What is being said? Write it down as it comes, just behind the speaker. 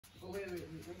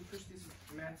push these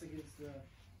mats against the,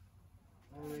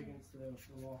 all the way against the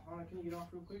wall. Hannah, can you get off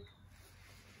real quick?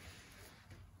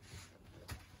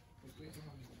 Wait,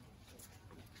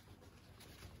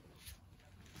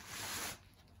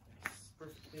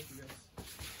 perfect. Thank you, guys.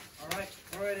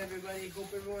 All right, everybody.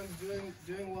 Hope everyone's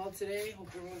doing well today. Hope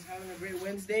everyone's having a great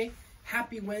Wednesday.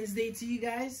 Happy Wednesday to you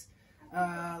guys.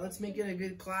 Let's make it a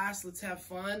good class. Let's have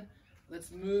fun.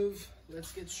 Let's move.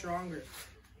 Let's get stronger.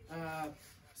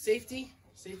 Safety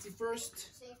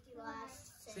first. Safety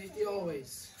last. Safety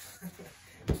always.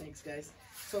 Thanks, guys.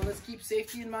 So let's keep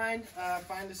safety in mind.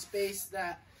 Find a space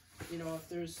that, you know, if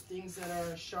there's things that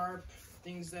are sharp,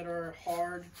 things that are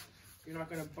hard, you're not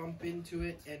going to bump into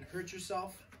it and hurt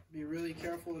yourself. Be really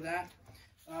careful of that.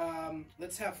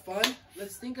 Let's have fun.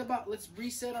 Let's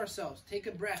reset ourselves. Take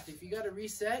a breath. If you got to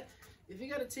reset, if you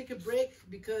got to take a break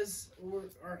because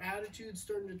our attitude's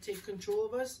starting to take control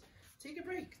of us, take a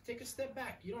break. Take a step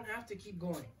back. You don't have to keep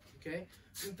going, okay?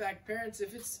 In fact, parents,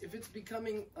 if it's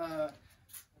becoming a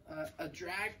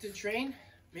drag to train,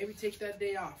 maybe take that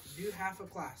day off. Do half a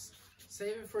class.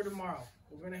 Save it for tomorrow.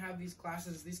 We're going to have these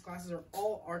classes. These classes are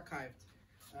all archived.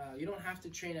 You don't have to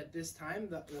train at this time.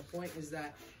 The point is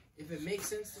that if it makes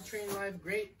sense to train live,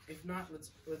 great. If not,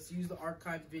 let's use the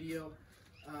archived video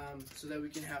so that we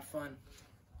can have fun.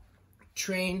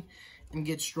 Train and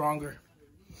get stronger.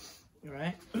 All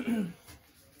right? Let's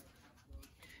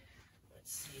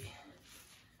see.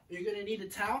 You're going to need a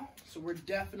towel. So we're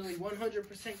definitely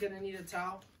 100% going to need a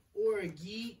towel or a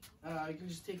gi. You can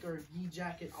just take our gi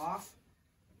jacket off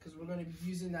because we're going to be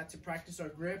using that to practice our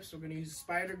grips. We're going to use a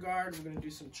spider guard. We're going to do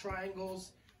some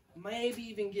triangles. Maybe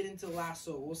even get into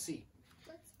lasso. We'll see.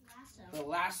 What's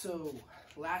lasso?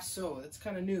 The lasso. That's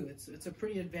kind of new. It's a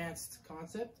pretty advanced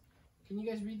concept. Can you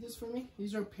guys read this for me?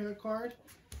 These are pair card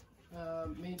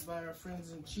made by our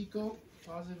friends in Chico.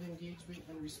 Positive engagement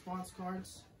and response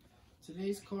cards.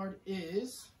 Today's card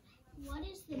is... What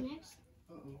is the next?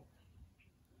 Uh-oh.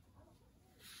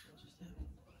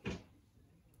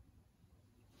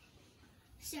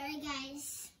 Sorry,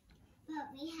 guys.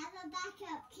 But we have a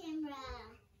backup camera.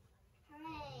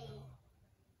 Hooray.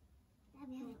 Now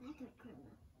we have a backup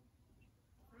camera.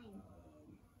 Fine.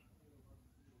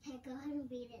 Hey, go ahead and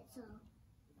read it, so.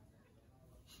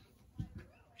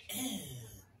 You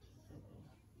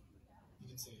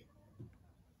can say it.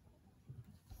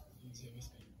 You can say it with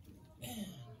me. And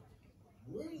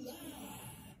we're live.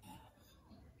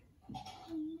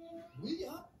 We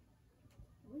up.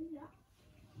 We are.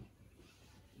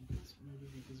 It's maybe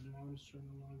because mom's trying to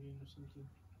log in or something.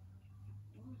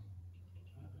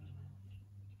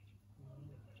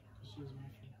 She was my friend.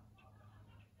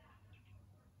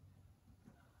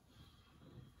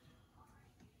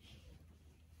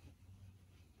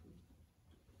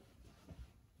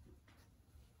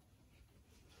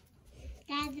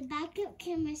 Guys, the backup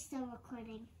camera is still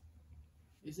recording.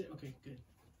 Is it? Okay, good.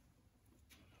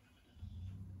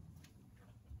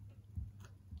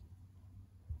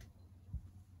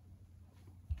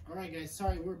 All right, guys.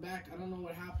 Sorry, we're back. I don't know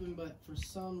what happened, but for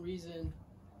some reason,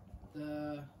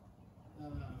 for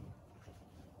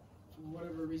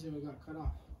whatever reason, we got cut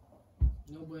off.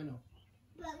 No bueno.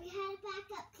 But we had a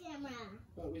backup camera.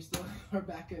 But we still have our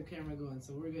backup camera going,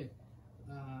 so we're good.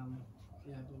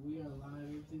 Yeah, but we are live.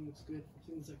 Everything looks good.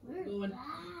 Everything's like we're going.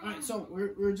 All right, so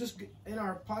we're just in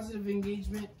our positive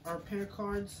engagement, our pair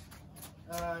cards.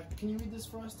 Can you read this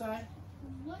for us, Ty?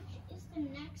 What is the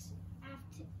next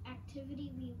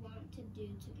activity we want to do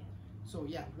together? So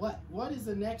yeah, what is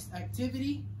the next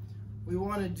activity we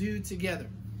want to do together?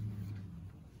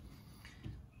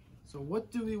 So what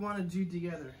do we want to do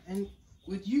together? And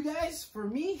with you guys, for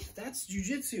me, that's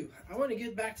jiu-jitsu. I want to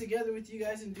get back together with you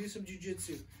guys and do some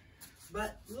jiu-jitsu.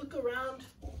 But look around,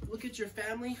 look at your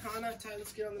family. Hannah, Ty,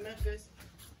 let's get on the mat, guys.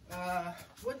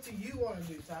 What do you want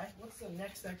to do, Ty? What's the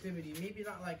next activity? Maybe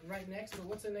not like right next, but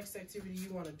what's the next activity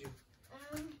you want to do?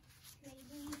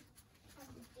 Maybe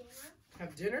have dinner.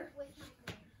 Have dinner? With my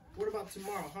grandpa. What about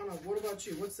tomorrow? Hannah, what about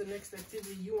you? What's the next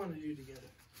activity you want to do together?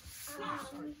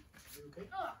 Sorry. You okay?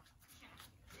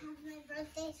 Have my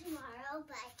birthday tomorrow,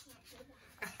 but I can't do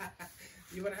that.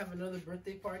 You want to have another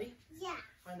birthday party? Yeah.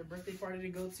 Find a birthday party to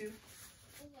go to?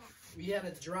 Yeah. We had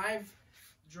a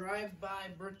drive-by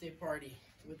birthday party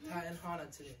with Ty and Hannah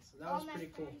today, so that was pretty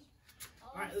cool.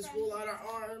 All right, let's roll out our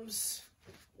arms.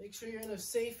 Make sure you're in a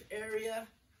safe area,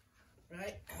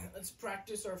 right? Let's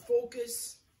practice our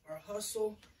focus, our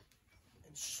hustle,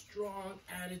 and strong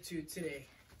attitude today.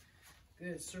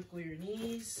 Good, circle your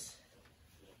knees.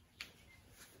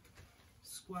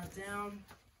 Squat down.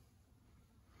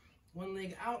 One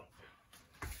leg out.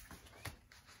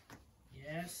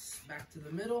 Yes, back to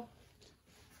the middle.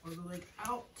 or the leg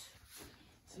out.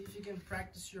 See if you can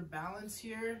practice your balance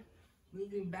here,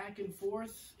 moving back and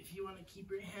forth. If you want to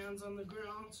keep your hands on the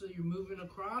ground so you're moving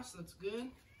across, that's good.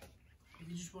 If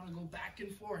you just want to go back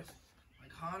and forth,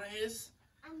 like Hana is.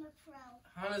 I'm a pro.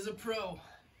 Hana's a pro.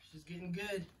 She's getting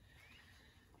good.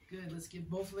 Good, let's get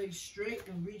both legs straight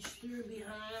and reach through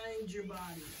behind your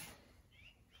body.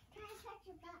 Can I touch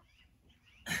your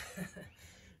butt?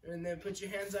 And then put your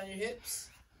hands on your hips.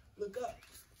 Look up.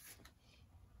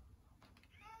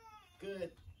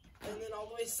 Good. And then all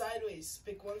the way sideways.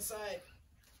 Pick one side.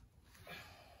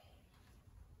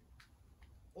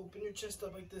 Open your chest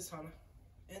up like this, Hana.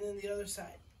 And then the other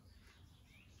side.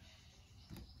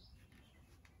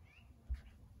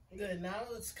 Good. Now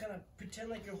let's kind of pretend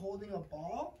like you're holding a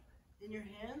ball in your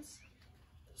hands.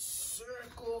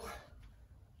 Circle.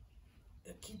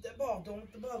 Keep that ball. Don't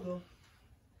let the ball go.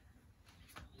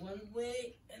 One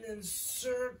way and then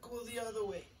circle the other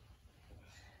way.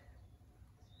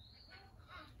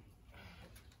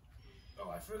 Oh,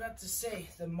 I forgot to say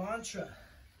the mantra.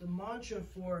 The mantra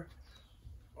for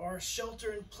our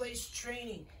shelter-in-place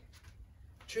training.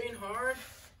 Train hard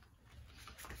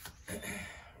or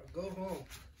go home.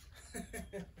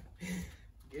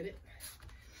 Get it?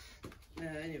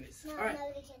 Anyways, No, all right,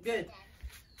 no, good.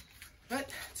 But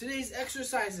today's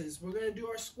exercises, we're gonna do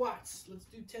our squats. Let's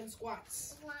do 10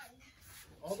 squats. 1.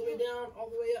 All the way down, all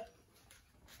the way up.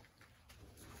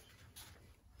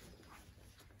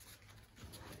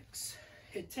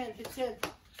 Hit 10, hit 10.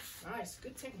 Nice,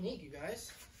 good technique, you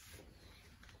guys.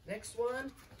 Next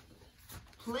one,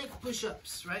 plank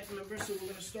push-ups, right? Remember, so we're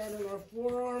gonna start on our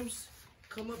forearms,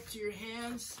 come up to your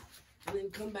hands, and then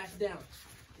come back down.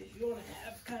 If you wanna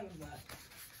have kind of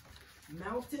a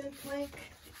mountain plank,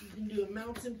 you can do a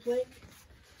mountain plank.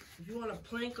 If you wanna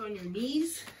plank on your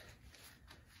knees,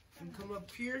 you can come up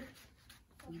here.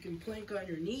 You can plank on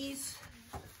your knees.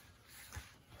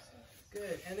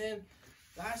 Good, and then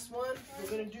last one, we're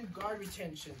gonna do guard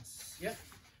retentions. Yep.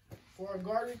 For our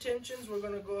guard retentions, we're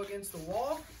gonna go against the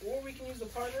wall, or we can use a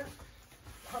partner.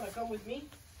 Hana, come with me,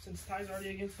 since Ty's already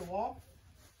against the wall.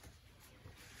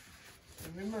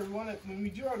 And remember, when we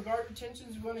do our guard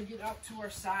retentions, we wanna get out to our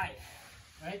side,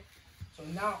 right? So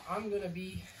now I'm gonna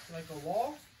be like a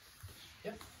wall.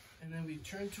 Yep. And then we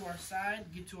turn to our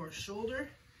side, get to our shoulder.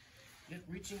 Yep,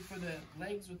 reaching for the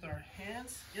legs with our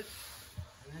hands. Yep.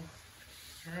 And then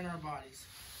turn our bodies.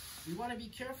 We want to be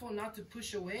careful not to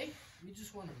push away. We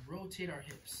just want to rotate our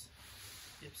hips.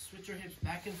 Yep, switch our hips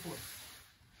back and forth.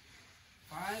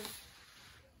 5,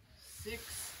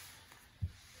 6,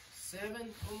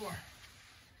 7, one more.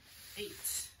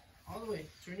 8. All the way.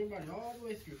 Turn your body all the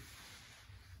way through.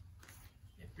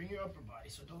 Yep, bring your upper body,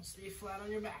 so don't stay flat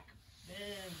on your back.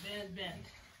 Bend, bend, bend.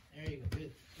 There you go.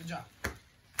 Good. Good job.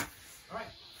 All right.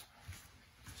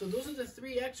 So those are the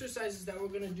 3 exercises that we're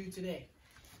going to do today.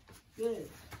 Good.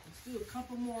 Let's do a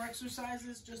couple more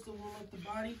exercises just to warm up the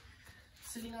body.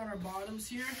 Sitting on our bottoms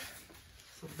here.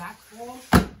 So back fall.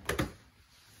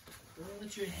 Don't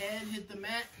let your head hit the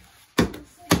mat.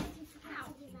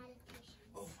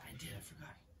 Oh, I did. I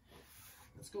forgot.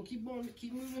 Let's go. Keep moving.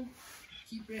 Keep moving.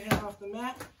 Keep your head off the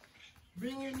mat.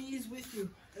 Bring your knees with you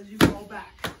as you fall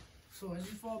back. So as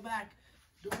you fall back,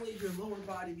 don't leave your lower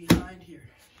body behind here.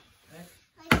 Okay?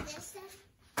 Like this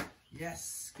then?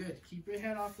 Yes, good. Keep your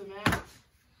head off the mat.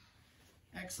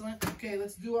 Excellent. Okay,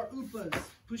 let's do our upas.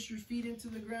 Push your feet into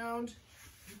the ground.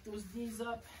 Get those knees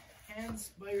up.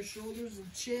 Hands by your shoulders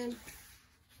and chin.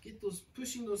 Get those,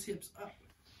 pushing those hips up.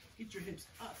 Get your hips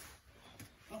up.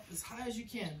 Up as high as you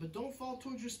can, but don't fall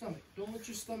towards your stomach. Don't let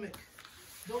your stomach,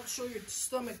 don't show your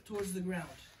stomach towards the ground.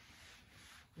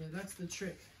 Yeah, that's the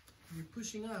trick. If you're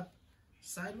pushing up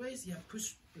sideways, yeah,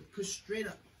 push straight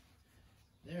up.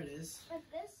 There it is. Like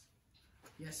this?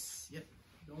 Yes, yep.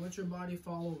 Don't let your body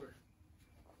fall over.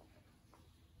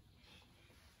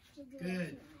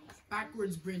 Good.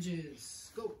 Backwards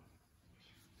bridges. Go.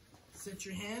 Set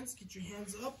your hands. Get your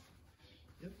hands up.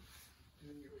 Yep.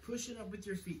 And you're pushing up with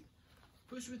your feet.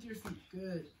 Push with your feet.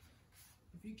 Good.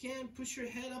 If you can, push your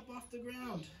head up off the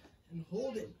ground and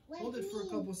hold it. Hold it for a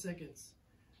couple seconds.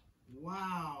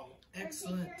 Wow.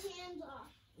 Excellent. Or take your hands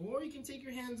off. Or you can take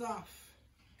your hands off.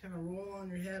 Kind of roll on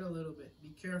your head a little bit. Be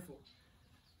careful.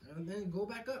 And then go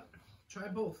back up. Try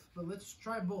both. But let's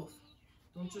try both.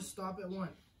 Don't just stop at one.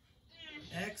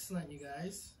 Excellent, you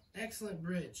guys. Excellent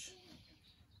bridge.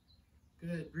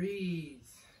 Good. Breathe.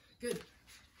 Good.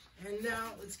 And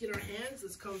now let's get our hands.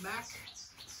 Let's come back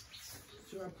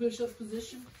to our push-up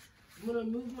position. I'm going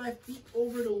to move my feet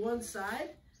over to one side.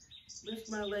 Lift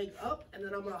my leg up. And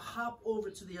then I'm going to hop over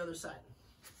to the other side.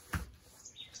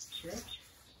 Okay?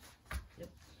 Yep.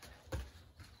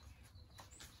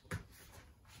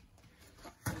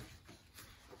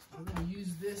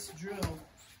 use this drill.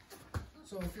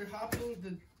 So if you're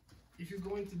hopping, if you're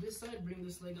going to this side, bring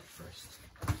this leg up first.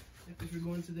 If you're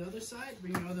going to the other side,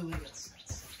 bring your other leg up.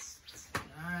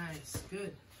 Nice,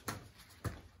 good.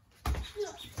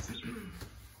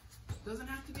 Doesn't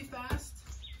have to be fast.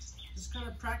 Just kind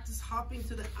of practice hopping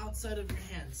to the outside of your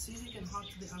hands. See if you can hop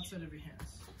to the outside of your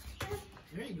hands.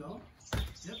 There you go.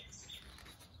 Yep.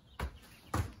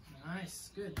 Nice,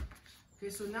 good.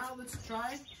 Okay, so now let's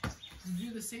try to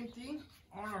do the same thing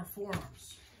on our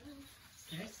forearms.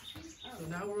 Okay, so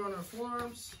now we're on our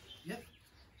forearms. Yep.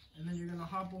 And then you're gonna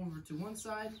hop over to one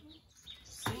side.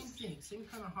 Same thing, same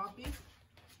kind of hopping,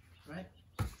 right?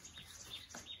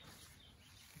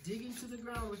 Dig into the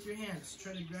ground with your hands.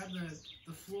 Try to grab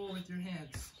the floor with your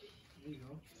hands. There you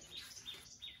go.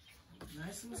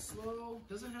 Nice and slow.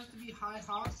 Doesn't have to be high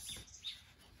hops.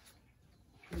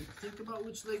 Good. Think about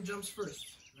which leg jumps first,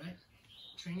 right?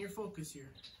 Train your focus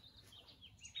here.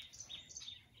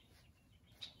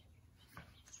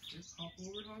 Just hop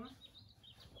over, Hannah.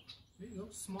 There you go.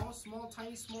 Small,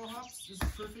 tiny, small hops. This is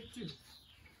perfect too.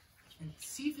 And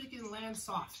see if you can land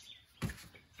soft.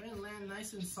 Try and land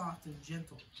nice and soft and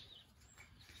gentle.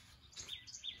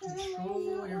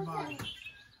 Control your body.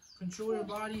 Control your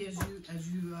body as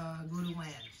you go to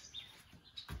land.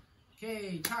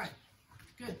 Okay, time.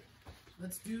 Good.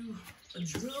 Let's do a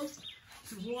drill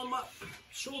to warm up.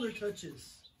 Shoulder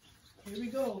touches. Here we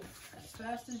go. As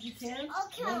fast as you can.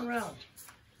 Okay. One round.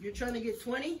 You're trying to get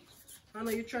 20.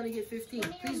 Hannah, you're trying to get 15.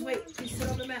 Please wait. Please sit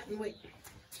on the mat and wait.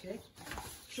 Okay.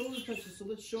 Shoulder touches. So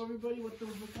let's show everybody what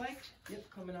those look like. Yep.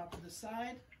 Coming out to the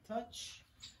side. Touch.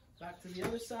 Back to the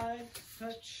other side.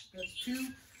 Touch. That's 2.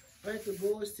 Right. The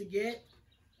goal is to get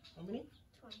how many?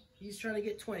 20. He's trying to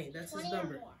get 20. That's 20 his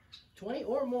number. or more. 20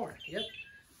 or more. Yep.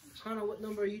 Hannah, what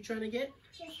number are you trying to get?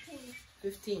 15.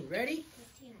 15. Ready?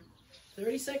 15.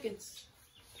 30 seconds.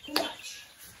 Watch.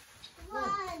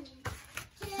 1,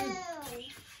 2,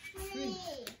 3,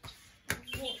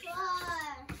 4,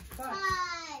 5,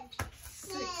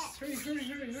 6, 6. Hurry.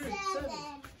 7,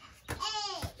 8,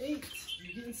 8.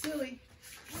 You're getting silly.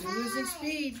 You're losing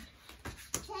speed.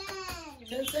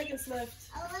 10 seconds left.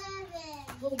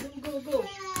 11, Go. 12,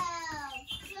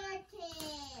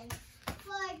 13,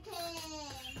 14,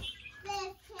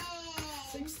 15,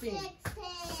 16,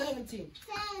 17, 17.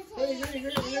 17,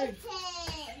 Hurry. 18,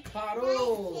 Paro.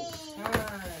 19.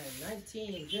 Time.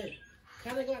 19. Good.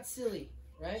 Kind of got silly,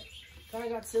 right? Kind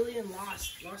of got silly and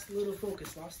lost a little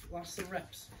focus. Lost some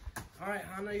reps. All right,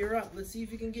 Hannah, you're up. Let's see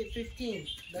if you can get 15.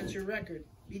 That's your record.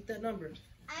 Beat that number.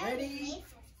 Ready?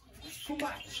 Come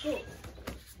on. Go.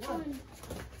 1,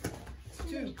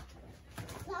 2,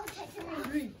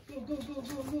 3. Go.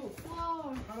 4,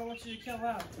 I don't want you to count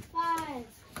out. 5,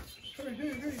 Hurry.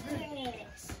 6,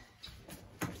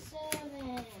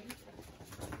 7,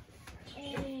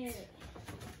 8,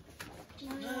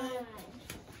 9,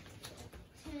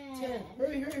 10,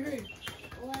 Hurry.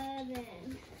 11,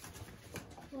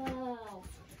 12,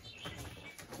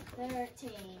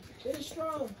 13, Finish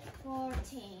strong.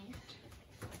 14,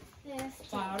 15.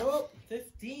 Paro.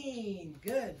 15.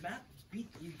 Good. Matt,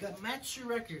 you got matched your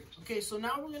record. Okay, so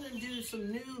now we're gonna do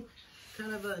some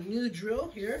kind of a new drill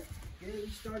here. Okay, we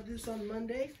started this on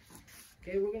Monday.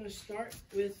 Okay, we're gonna start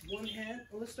with one hand.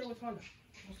 Oh, let's start with Hannah.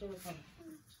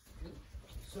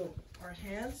 So our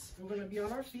hands, we're gonna be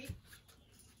on our feet.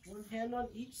 One hand on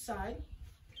each side,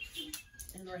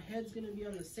 and our head's gonna be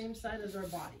on the same side as our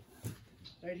body.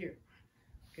 Right here.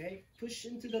 Okay, push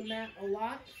into the mat a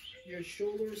lot. Your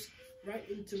shoulders right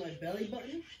into my belly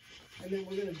button, and then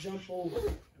we're gonna jump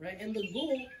over, right? And the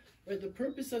goal, right, the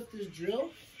purpose of this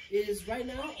drill is right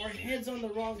now our head's on the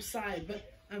wrong side,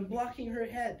 but I'm blocking her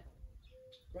head,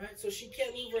 right? So she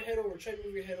can't move her head over. Try to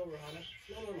move your head over, Hannah.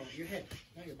 No, your head,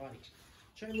 not your body.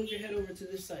 Try to move your head over to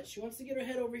this side. She wants to get her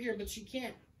head over here, but she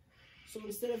can't. So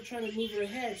instead of trying to move her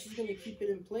head, she's gonna keep it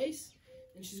in place,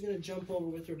 and she's gonna jump over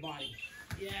with her body.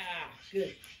 Yeah,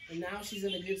 good. And now she's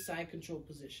in a good side control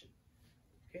position.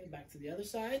 Okay, back to the other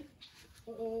side.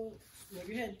 Uh-oh. Move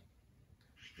your head.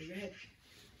 Put your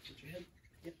head.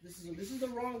 Yep, this is the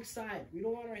wrong side. We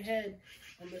don't want our head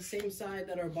on the same side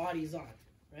that our body's on,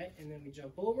 right? And then we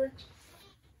jump over.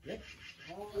 Yep,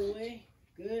 all the way.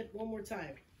 Good. One more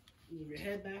time. Move your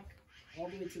head back all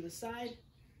the way to the side.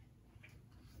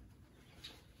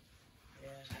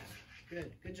 Yeah,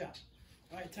 good job.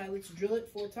 All right, Ty, let's drill it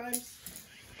 4 times.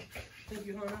 Thank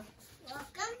you, Hannah.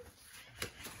 Welcome.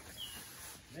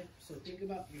 Right, so think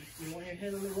about, you want your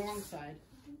head on the wrong side,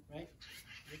 right?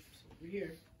 Yep, so over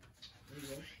here. There you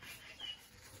go.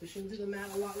 Push into the mat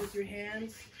a lot with your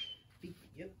hands.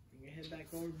 Yep, bring your head back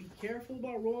over. Be careful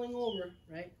about rolling over,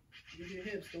 right? With your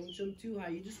hips. Don't jump too high.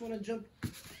 You just want to jump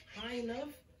high enough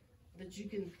that you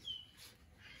can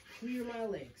clear my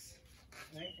legs,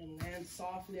 right? And land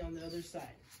softly on the other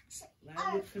side.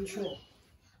 Land with control.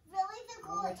 Really, the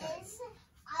goal is,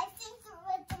 I think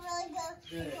what the really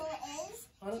good goal is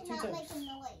to not make a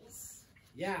noise.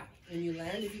 Yeah, and you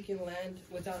land, if you can land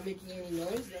without making any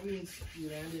noise, that means you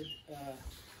landed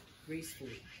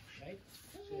gracefully, right?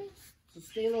 Mm-hmm. So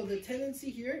stay low. The tendency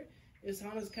here is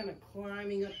Hannah's kind of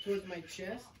climbing up towards my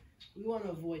chest. We want to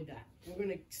avoid that. We're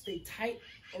going to stay tight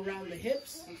around the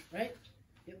hips, right?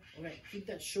 Yep, all right. Keep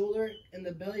that shoulder and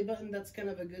the belly button. That's kind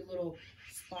of a good little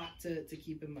spot to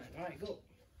keep in mind. All right, go.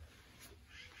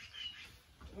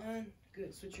 1,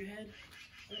 good. Switch your head.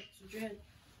 All right, switch your head.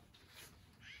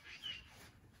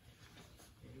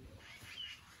 There you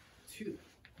go. 2.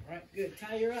 All right, good.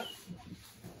 Tie her up.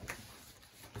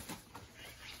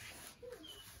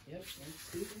 Yep,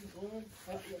 1, 2, 1.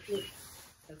 Oh, look.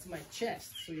 That's my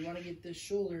chest. So you want to get this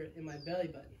shoulder in my belly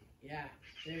button. Yeah,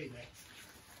 there you go.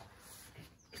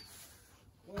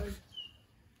 1. And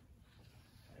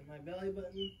my belly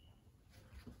button.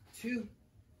 2.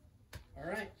 All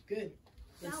right, good.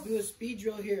 Let's do a speed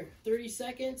drill here. 30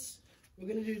 seconds. We're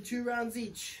gonna do 2 rounds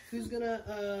each. Who's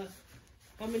gonna?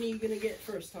 How many are you gonna get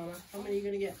first, Hannah? How many are you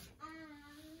gonna get?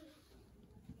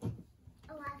 11.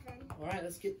 All right,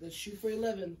 let's shoot for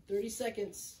 11. 30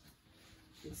 seconds.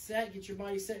 Get set. Get your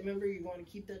body set. Remember, you want to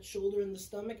keep that shoulder in the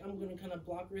stomach. I'm gonna kind of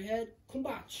block her head.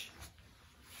 Kumbach.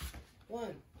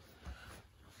 1,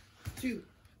 2,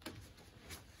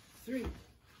 3,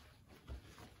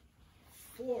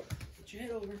 4. Get your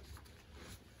head over.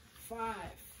 5.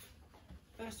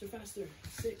 Faster, faster.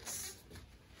 6,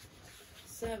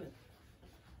 7,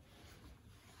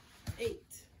 8.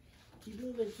 Keep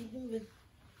moving, keep moving.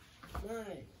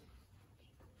 9,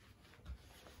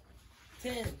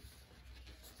 10,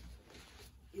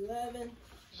 11.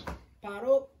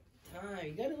 Paro. Time.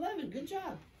 You got 11. Good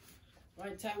job. All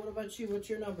right, Ty, what about you? What's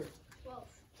your number? 12.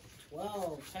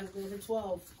 12. Ty's going for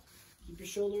 12. Keep your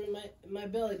shoulder in my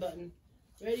belly button.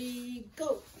 Ready,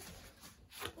 go.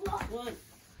 1,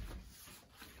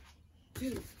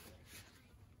 2,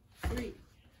 3,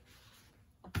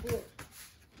 4,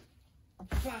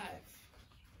 5,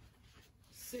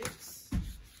 6,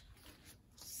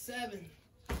 7,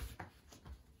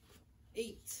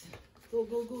 8. Go,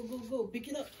 go, go, go, go. Pick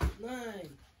it up.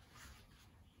 9,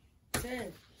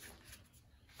 10,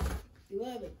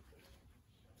 11,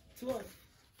 12,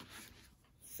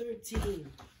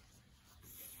 13,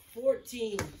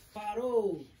 14.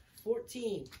 Paro.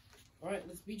 14. All right,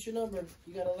 let's beat your number.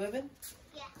 You got 11?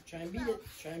 Yeah. Try and beat it.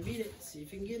 Try and beat it. See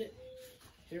if you can get it.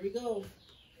 Here we go.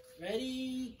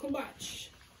 Ready? Kumbach.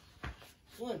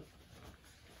 1,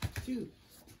 2,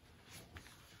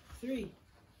 3,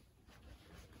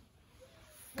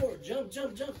 4. Jump,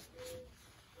 jump, jump.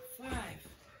 5,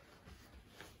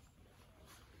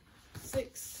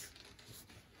 6,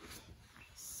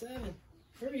 7.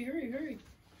 Hurry, hurry, hurry.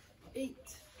 8,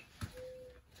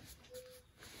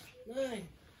 9.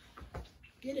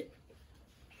 Get it.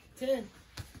 10,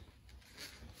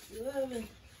 11.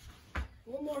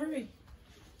 One more, hurry.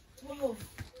 12.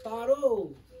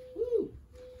 Paro. Woo.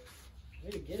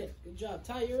 Way to get it. Good job.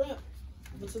 Ty, you're up.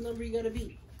 What's the number you got to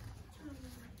beat?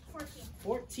 14.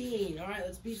 14. All right,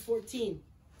 let's beat 14.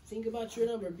 Think about your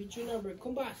number. Beat your number.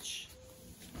 Kumbach.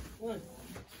 1,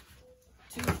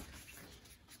 2,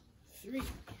 3,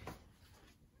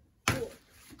 4,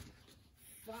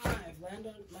 5. Land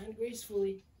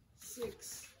gracefully.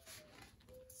 6,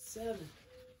 7.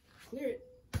 Clear it.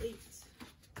 8,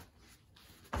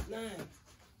 9,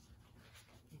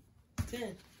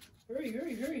 10. Hurry,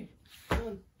 hurry, hurry.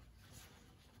 1,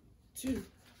 2,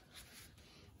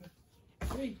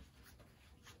 3,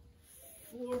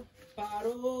 4.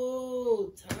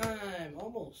 Paro. Time.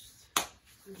 Almost.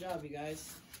 Good job, you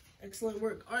guys. Excellent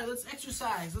work. All right, let's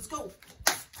exercise. Let's go.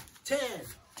 10.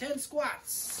 10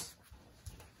 squats.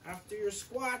 After your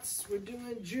squats, we're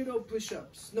doing judo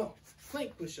push-ups. No,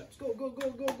 plank push-ups. Go, go,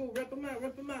 go, go, go. Rep them out,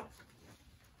 rep them out.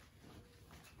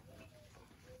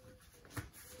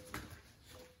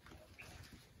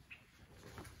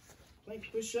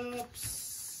 Plank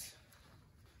push-ups.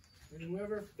 And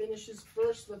whoever finishes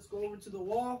first, let's go over to the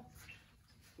wall.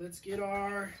 Let's get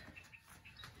our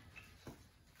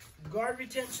guard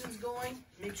retentions going.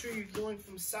 Make sure you're going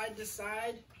from side to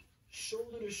side,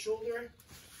 shoulder to shoulder.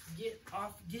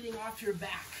 Getting off your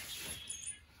back.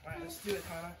 All right, let's do it,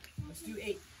 Hannah. Let's do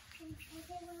 8. Can I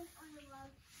get one on the wall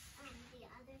the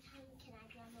other time? Can I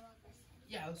get on the wall this time?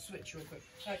 Yeah, let's switch real quick.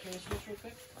 Ty, can we switch real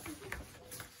quick?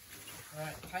 All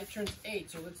right, Ty turns 8,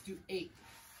 so let's do 8.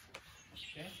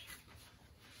 Okay.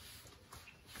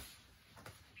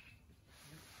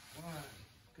 1.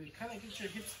 Good. Kind of get your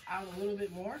hips out a little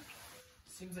bit more.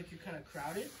 Seems like you're kind of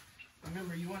crowded.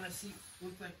 Remember, you want to see,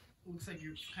 looks like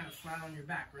you're kind of flat on your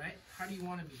back, right? How do you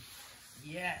want to be?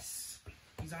 Yes.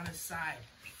 He's on his side.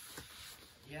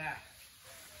 Yeah.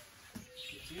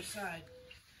 Get to your side.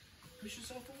 Push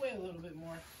yourself away a little bit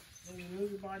more. Then you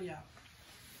move your body out.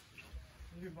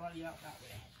 Move your body out that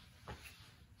way.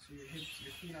 So your hips,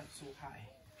 your feet aren't so high.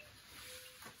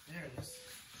 There it is.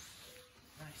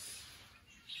 Nice.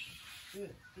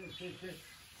 Good, good, good, good.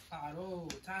 Auto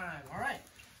time. All right.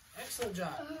 Excellent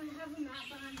job. Oh, I have a mat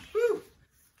on. Woo!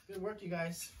 Good work, you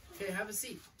guys. Okay, have a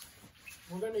seat.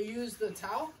 We're going to use the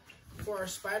towel for our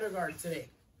spider guard today.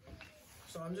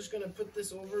 So I'm just going to put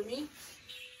this over me.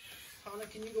 Hannah,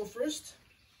 can you go first?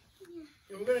 Yeah.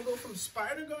 And we're going to go from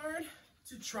spider guard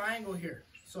to triangle here.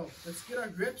 So let's get our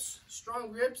grips,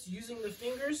 strong grips, using the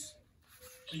fingers,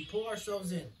 and pull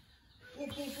ourselves in. Pull,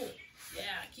 pull, pull. Yeah,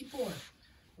 keep pulling.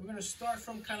 We're going to start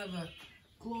from kind of a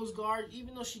closed guard,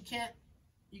 even though you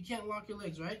can't lock your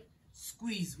legs, right?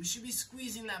 Squeeze. We should be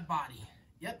squeezing that body.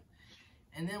 Yep.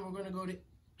 And then we're going to go to,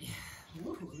 yeah.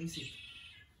 Woo, let me see.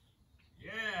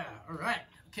 Yeah, all right.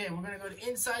 Okay, we're going to go to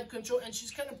inside control, and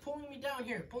she's kind of pulling me down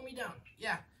here. Pull me down.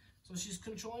 Yeah. So she's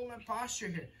controlling my posture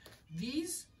here.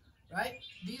 These, right?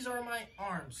 These are my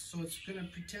arms. So it's going to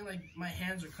pretend like my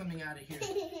hands are coming out of here.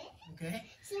 Okay?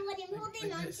 So what I'm holding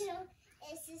like on this. to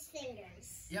is his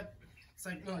fingers. Yep. It's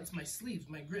like, no, it's my sleeves,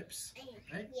 my grips.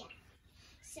 Right? Yeah.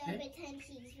 So Okay. pretend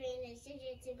he's ready to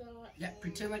jiu-jitsu go. Yeah,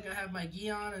 pretend like I have my gi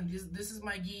on, and this is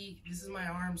my gi. This is my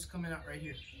arms coming out right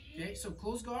here. Okay, so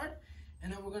close guard,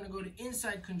 and then we're going to go to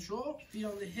inside control. Feet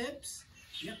on the hips.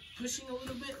 Yep, pushing a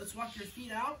little bit. Let's walk your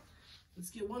feet out. Let's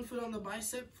get one foot on the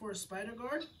bicep for a spider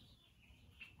guard.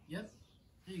 Yep,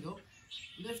 there you go.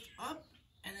 Lift up,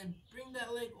 and then bring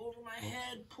that leg over my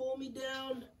head. Pull me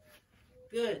down.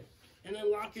 Good. And then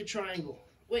lock your triangle.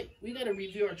 Wait, we got to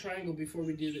review our triangle before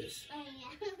we do this. Oh,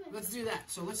 yeah. Let's do that.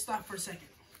 So let's stop for a second.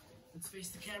 Let's face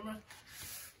the camera.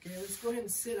 Okay, let's go ahead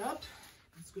and sit up.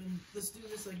 Let's do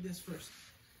this like this first.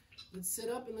 Let's sit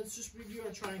up and let's just review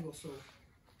our triangle. So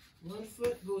one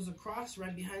foot goes across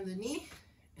right behind the knee,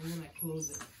 and then I close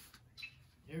it.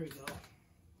 There we go.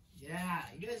 Yeah,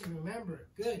 you guys remember.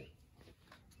 Good.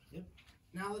 Yep.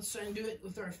 Now let's try and do it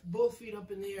with our both feet up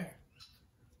in the air.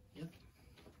 Yep.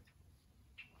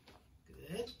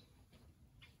 Good.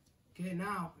 Okay,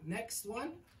 now, next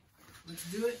one.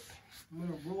 Let's do it. I'm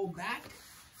going to roll back.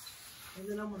 And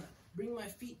then I'm going to bring my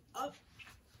feet up.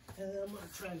 And then I'm going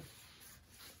to try and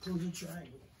close the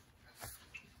triangle.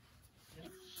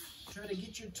 Yep. Try to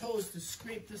get your toes to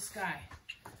scrape the sky.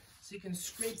 So you can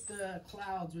scrape the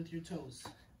clouds with your toes.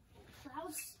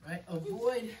 Clouds? Right?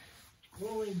 Avoid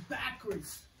rolling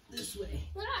backwards this way.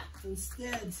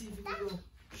 Instead, see if you can go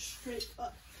straight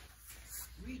up.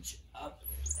 Reach up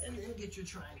and then get your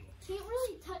triangle. Can't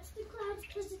really touch the clouds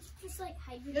because it's just like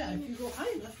hydrogen. Yeah, if you go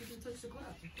high enough, you can touch the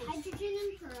clouds. Hydrogen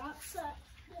and peroxide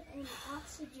and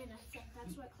oxygen, I think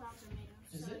that's what clouds are made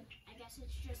of. Is so it? I guess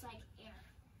it's just like air.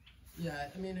 Yeah,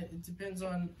 I mean, it depends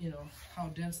on, how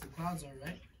dense the clouds are,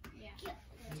 right? Yeah.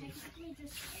 They're technically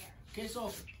just air. Okay,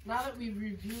 so now that we've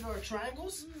reviewed our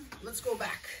triangles, let's go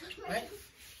back, right?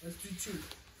 Let's do 2.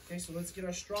 Okay, so let's get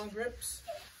our strong grips.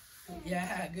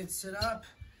 Yeah, good. Sit up.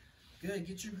 Good.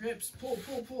 Get your grips. Pull,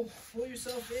 pull, pull. Pull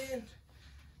yourself in.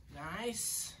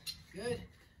 Nice. Good.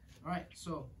 All right,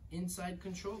 so inside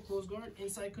control, close guard.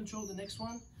 Inside control, the next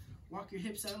one. Walk your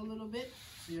hips out a little bit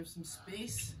so you have some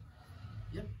space.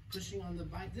 Yep, pushing on the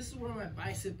bicep. This is where my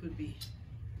bicep would be.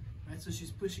 All right, so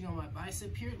she's pushing on my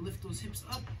bicep here. Lift those hips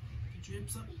up. Get your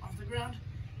hips up off the ground.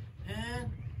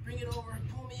 And bring it over.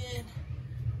 Pull me in.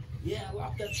 Yeah,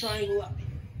 lock that triangle up.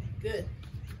 Good.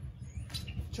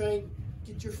 Try and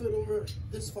get your foot over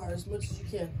this far as much as you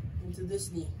can into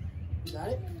this knee. You got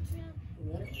it?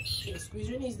 You got it? Okay, squeeze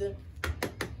your knees then.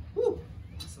 Woo!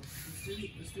 Awesome.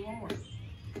 Let's do one more.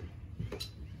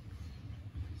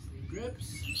 Sleeve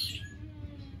grips.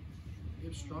 You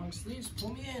have strong sleeves. Pull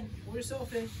me in. Pull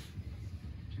yourself in.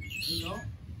 There you go.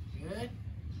 Good.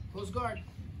 Close guard.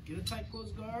 Get a tight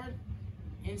close guard.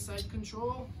 Inside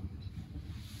control.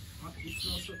 Up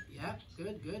yourself up. Yeah.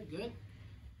 Good, good, good.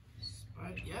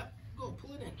 Right, yeah, go,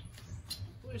 pull it in.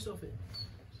 Pull yourself in.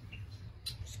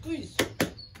 Squeeze.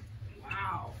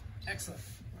 Wow, excellent.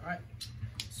 All right,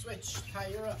 switch,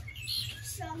 tie her up.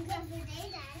 Stronger every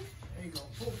day then. There you go,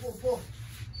 pull, pull, pull.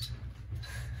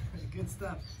 Good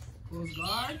stuff. Close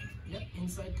guard, yep,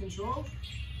 inside control.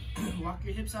 Walk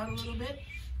your hips out a little bit.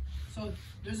 So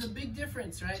there's a big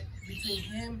difference, right, between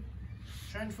him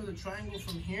trying for the triangle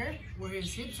from here, where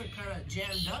his hips are kind of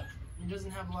jammed up. He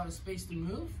doesn't have a lot of space to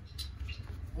move.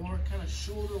 Or kind of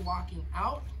shoulder walking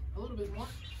out a little bit more.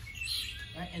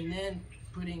 Right? And then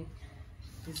putting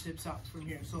his hips out from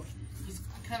here. So he's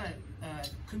kind of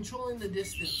controlling the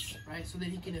distance, right? So that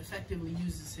he can effectively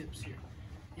use his hips here.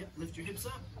 Yep, lift your hips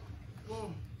up.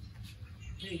 Boom.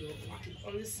 There you go. Walk it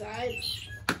on this side.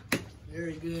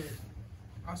 Very good.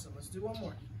 Awesome. Let's do one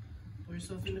more. Pull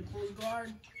yourself into close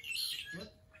guard.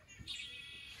 Yep.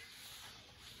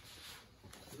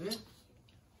 Good.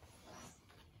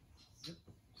 Yep.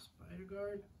 Spider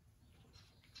guard.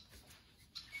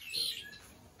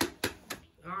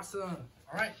 Awesome.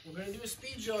 All right, we're gonna do a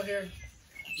speed drill here.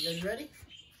 You guys ready?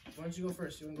 Why don't you go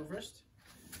first? You wanna go first?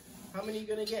 How many are you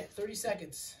gonna get? 30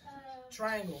 seconds.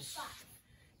 Triangles. 5.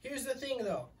 Here's the thing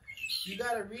though. You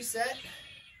gotta reset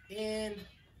and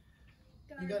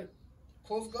you gotta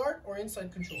close guard or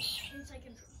inside control. Inside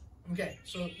control. Okay,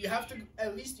 so you have to,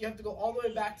 at least you have to go all the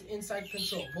way back to inside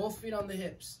control. Both feet on the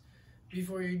hips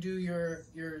before you do your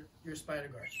spider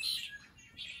guard.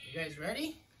 You guys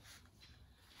ready?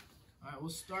 All right,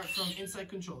 we'll start from inside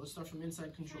control. Let's start from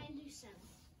inside control. Try and do 7.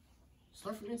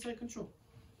 Start from inside control.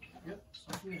 Yep,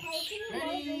 start from there.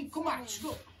 Hey, Ready, come on,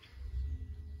 go.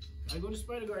 I go to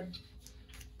spider guard.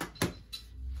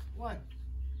 1,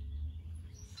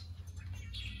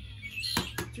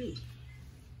 2.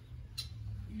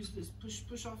 Use this.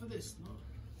 Push off of this. No.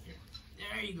 Here.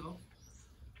 There you go.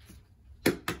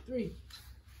 3.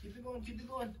 Keep it going. Keep it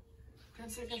going. 10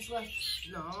 seconds left.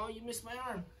 No, you missed my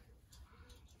arm.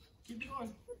 Keep it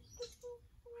going.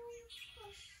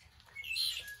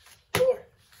 4.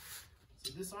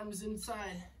 So this arm is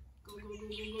inside. Go, go, go,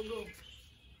 go, go,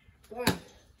 go. 5.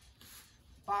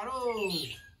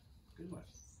 Paro. Good one.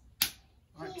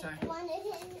 All right, Ty.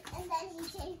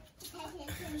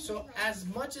 So as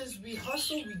much as we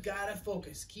hustle, we gotta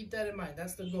focus. Keep that in mind.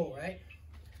 That's the goal, right?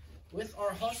 With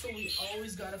our hustle, we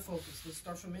always gotta focus. Let's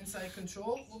start from inside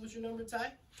control. What was your number,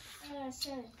 Ty?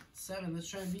 7. 7. Let's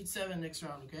try and beat 7 next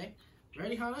round, okay?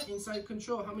 Ready, Hannah? Inside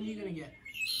control. How many are you gonna get?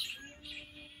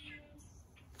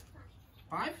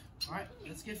 5? All right,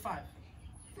 let's get 5.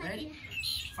 Ready?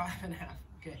 5.5.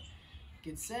 Okay.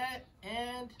 Get set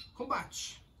and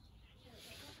combate.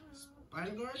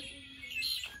 Spider guard.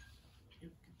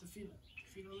 Yep, get the feet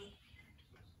on it.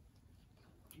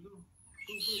 Go,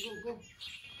 go, go, go,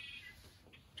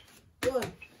 go.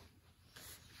 1.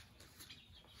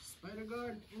 Spider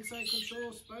guard, inside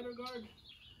control, spider guard.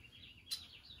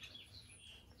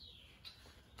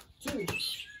 2.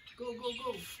 Go, go,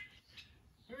 go.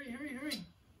 Hurry, hurry, hurry.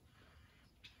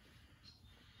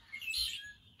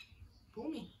 Pull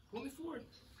me forward.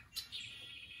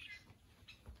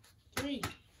 3.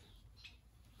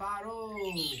 Paro.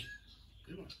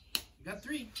 Good one. You got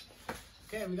 3.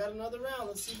 Okay, we got another round.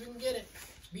 Let's see if we can get it.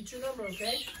 Beat your number,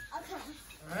 okay? Okay.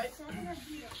 All right. 7 or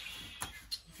beat it.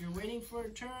 If you're waiting for a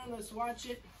turn, let's watch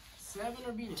it. 7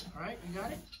 or beat it. All right, you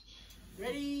got it?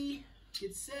 Ready,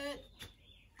 get set,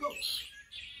 go.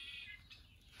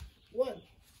 1,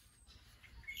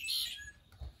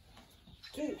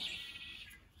 2,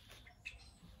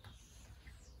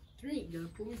 3. You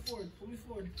gotta pull me forward, pull me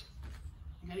forward.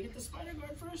 You gotta get the spider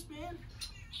guard first, man.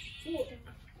 4.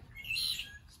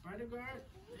 Spider guard.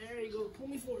 There you go. Pull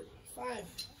me forward. 5.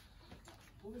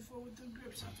 Pull me forward with the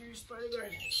grips after your spider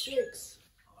guard. 6.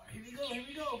 All right, here we go. Here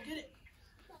we go. Get it.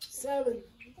 7.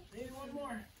 Maybe one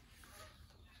more.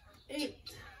 8.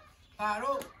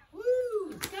 Paro. Woo!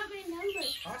 Got my number.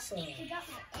 Awesome. I got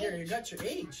my Here, you got your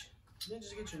age. You didn't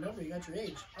just get your number. You got your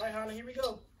age. All right, Hannah. Here we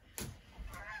go.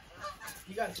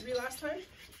 You got 3 last time?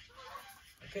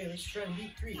 Okay, let's try and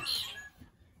beat 3.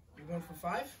 You're going for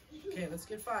 5? Okay, let's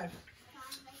get 5.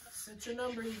 Set your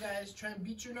number, you guys. Try and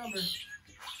beat your number.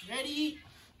 Ready?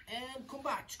 And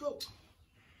combate. Go.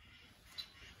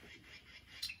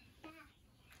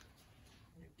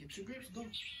 Get your grips. Go.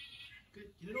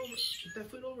 Good. Get it over. Get that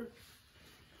foot over.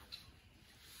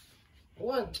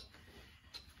 1.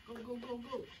 Go, go, go,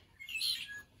 go.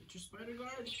 Get your spider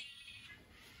guard.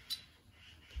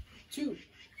 2.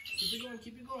 Keep it going.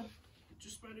 Keep it going. Get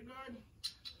your spider guard.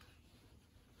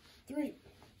 3.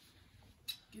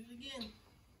 Get it again.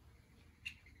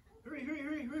 Hurry, hurry,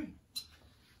 hurry, hurry.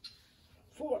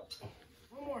 4.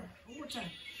 One more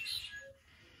time.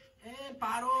 And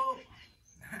paro.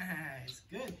 Nice,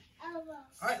 good. elbows.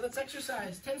 All right, let's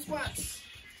exercise. 10 squats.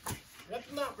 Rep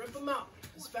them out, rep them out.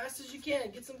 As fast as you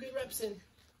can. Get some good reps in.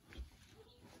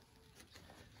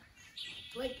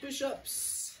 Plank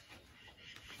push-ups.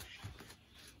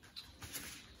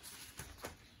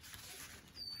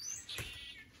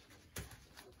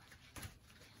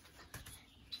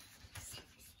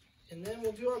 And then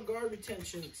we'll do our guard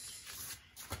retentions.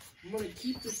 I'm going to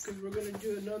keep this because we're going to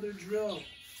do another drill.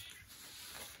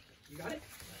 You got it?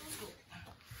 Let's go.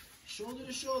 Shoulder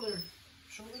to shoulder.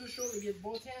 Shoulder to shoulder. Get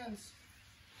both hands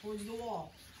towards the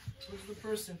wall, towards the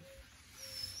person.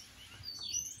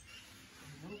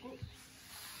 Go, go.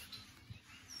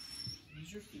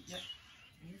 Use your feet. Yeah.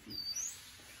 Use your feet.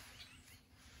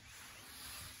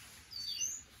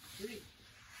 3,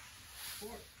 4,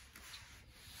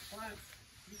 5.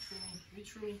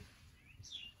 Reach for me.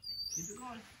 Keep it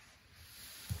going.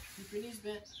 Keep your knees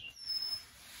bent.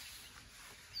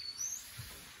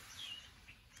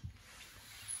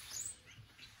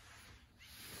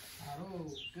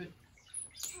 Oh, good.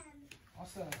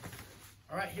 Awesome.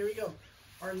 All right, here we go.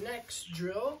 Our next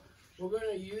drill, we're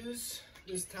going to use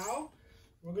this towel.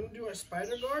 We're going to do our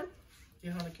spider guard.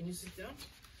 Okay, Hannah, can you sit down?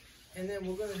 And then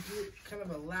we're going to do kind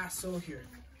of a lasso here.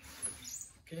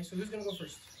 Okay, so who's going to go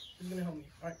first? Who's going to help me?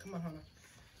 All right, come on, Hannah.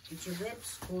 Get your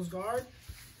grips, close guard.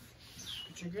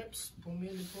 Get your grips, pull me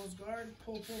into close guard.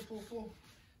 Pull, pull, pull, pull.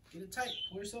 Get it tight,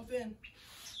 pull yourself in.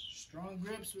 Strong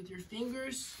grips with your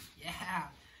fingers. Yeah.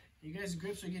 You guys'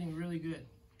 grips are getting really good.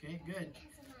 Okay, good.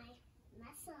 Because of my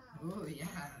muscle. Oh, yeah,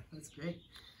 that's great.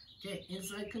 Okay,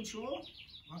 inside control.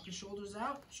 Walk your shoulders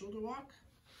out. Shoulder walk.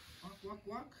 Walk, walk,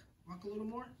 walk. Walk a little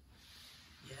more.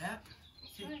 Yeah.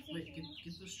 Okay, wait, get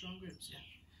those strong grips.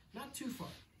 Yeah. Not too far.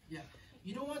 Yeah.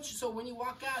 You don't want, so when you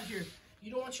walk out here,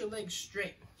 you don't want your legs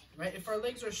straight, right? If our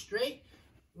legs are straight,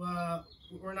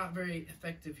 we're not very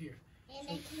effective here. And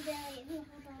I can barely hold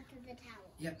on to the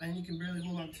towel. Yep, and you can barely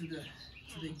hold on to the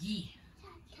gi.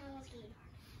 Towel gi.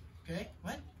 Okay,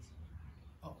 what?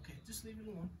 Oh, okay, just leave it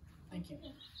alone. Thank you.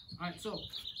 All right, so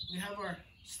we have our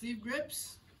sleeve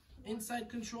grips, inside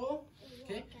control.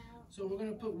 Okay, so we're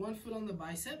gonna put one foot on the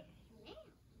bicep.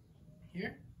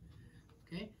 Here.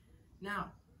 Okay,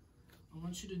 now I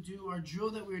want you to do our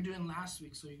drill that we were doing last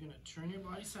week. So you're gonna turn your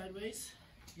body sideways.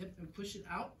 Yep, and push it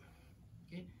out.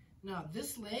 Okay, now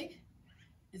this leg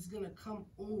is gonna come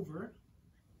over.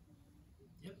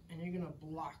 Yep, and you're gonna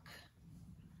block.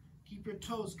 Keep your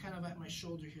toes kind of at my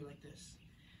shoulder here like this.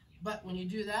 But when you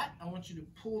do that, I want you to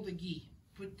pull the gi.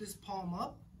 Put this palm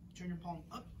up, turn your palm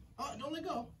up. Oh, don't let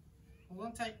go. Hold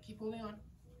on tight, keep holding on.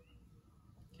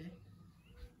 Okay.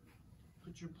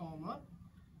 Put your palm up.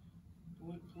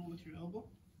 Pull with your elbow.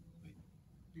 Wait,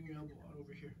 bring your elbow out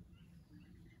over here.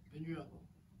 Bend your elbow.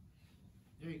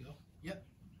 There you go. Yep.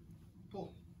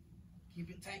 Pull.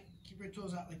 Keep it tight. Keep your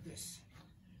toes out like this.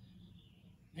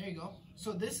 There you go.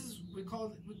 So this is, we're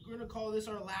gonna call this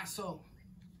our lasso.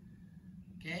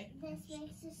 Okay? This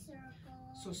makes a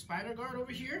circle. So spider guard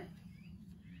over here.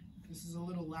 This is a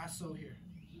little lasso here.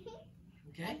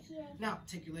 Okay? Now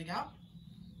take your leg out.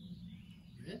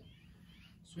 Good.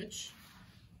 Switch.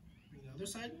 Bring the other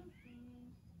side.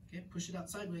 Okay, push it out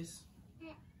sideways.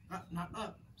 Not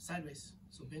up, sideways.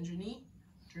 So bend your knee,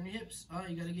 turn your hips. Oh,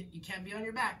 you can't be on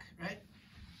your back, right?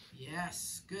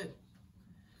 Yes, good.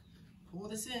 Pull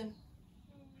this in.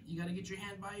 You gotta get your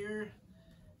hand by your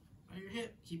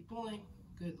hip. Keep pulling.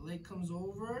 Good. Leg comes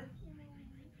over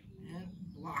and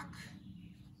block.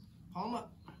 Palm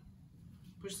up.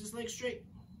 Push this leg straight.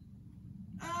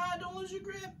 Ah, don't lose your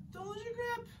grip. Don't lose your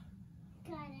grip.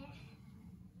 Got it.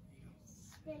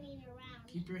 Spinning around.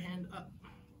 Keep your hand up.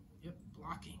 Yep,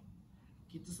 blocking.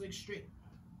 Keep this leg straight.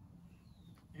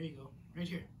 There you go. Right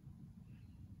here.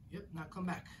 Yep, now come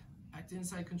back. Back to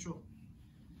inside control.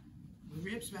 Move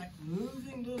your hips back.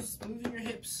 Moving your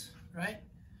hips, right?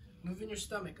 Moving your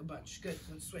stomach a bunch. Good.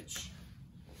 Let's switch.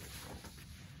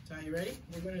 So are you ready?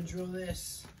 We're gonna drill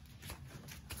this.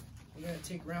 We're gonna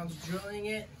take rounds drilling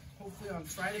it. Hopefully on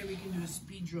Friday we can do a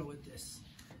speed drill with this.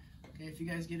 Okay, if you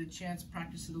guys get a chance,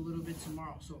 practice it a little bit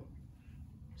tomorrow. So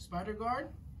spider guard.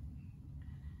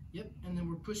 Yep, and then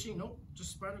we're pushing, nope,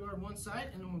 just spider guard one side,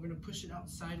 and then we're gonna push it out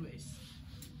sideways.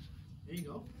 There you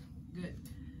go. Good.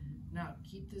 Now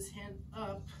keep this hand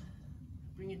up,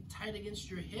 bring it tight against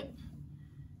your hip,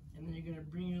 and then you're gonna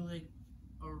bring your leg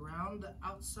around the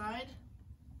outside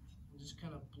and just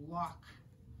kind of block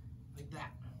like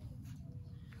that.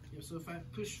 Yeah, so if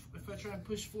I try and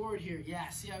push forward here, yeah,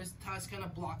 see how Ty's kind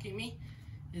of blocking me?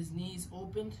 His knees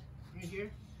opened right here.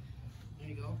 There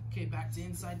you go. Okay, back to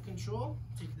inside control.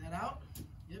 Take that out.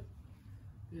 Yep.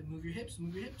 Good. Move your hips.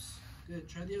 Move your hips. Good.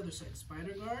 Try the other side.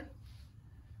 Spider guard.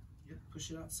 Yep.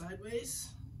 Push it out sideways.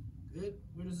 Good.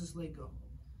 Where does this leg go?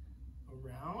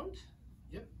 Around.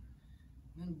 Yep.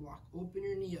 And then block. Open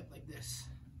your knee up like this.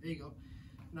 There you go.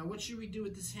 Now what should we do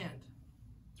with this hand?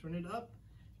 Turn it up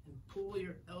and pull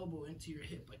your elbow into your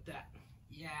hip like that.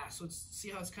 Yeah. So see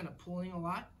how it's kind of pulling a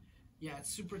lot? Yeah,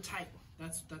 it's super tight.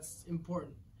 That's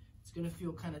important. It's gonna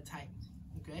feel kind of tight,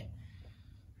 okay?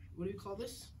 What do you call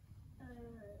this?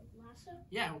 Lasso?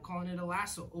 Yeah, we're calling it a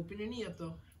lasso. Open your knee up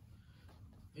though.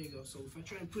 There you go. So if I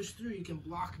try and push through, you can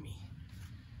block me.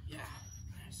 Yeah,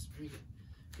 nice, very good.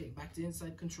 Okay, back to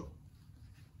inside control.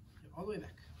 All the way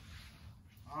back.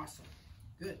 Awesome,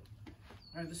 good.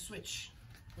 All right, let's switch.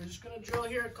 We're just gonna drill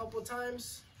here a couple of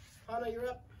times. Hana, you're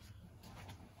up.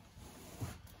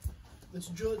 Let's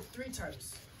drill it 3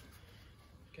 times.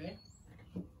 Okay.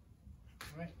 All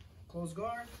right, close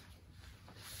guard.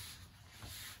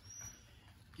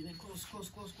 Get in close, close,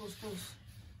 close, close, close.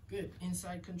 Good,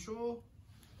 inside control.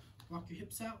 Walk your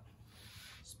hips out.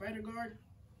 Spider guard,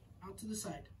 out to the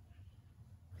side.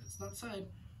 That's not side.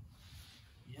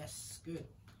 Yes, good.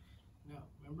 Now,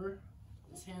 remember,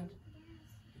 this hand,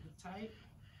 get it tight,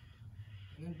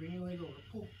 and then bring your leg over.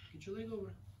 Pull, get your leg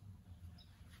over.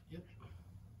 Yep.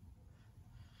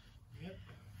 Yep.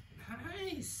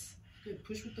 Nice. Good,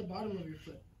 push with the bottom of your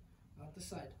foot, not the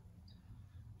side.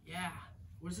 Yeah.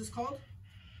 What is this called?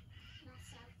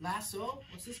 Lasso.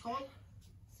 What's this called?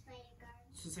 Spider guard.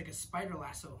 So it's like a spider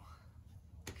lasso.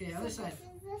 Okay, other side. This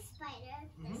is the spider,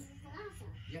 this is the lasso.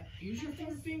 Yeah, use your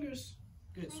fingers.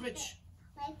 Good, switch.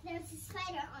 Like there's a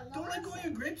spider on the Don't let go of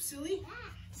your grip, silly.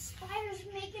 Spider's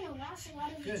making a lasso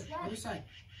out of Good, its other rod. side.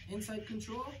 Inside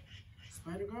control,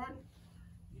 spider guard.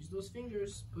 Use those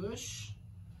fingers, push.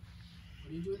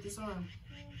 What do you do with this arm?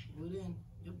 Pull it in.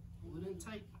 Yep, pull it in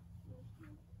tight.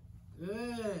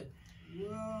 Good.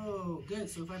 Whoa, good.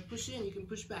 So if I push in, you can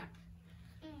push back.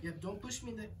 Yep, don't push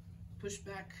me. Push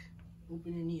back.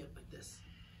 Open your knee up like this.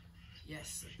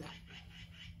 Yes, like that.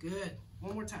 Good.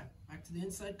 One more time. Back to the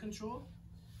inside control.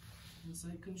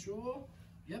 Inside control.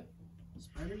 Yep.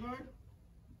 Spider guard.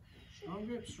 Strong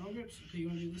grips, strong grips. Okay, you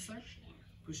want to do this side?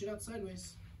 Push it out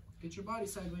sideways. Get your body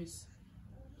sideways.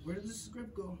 Where does this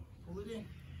grip go? Pull it in.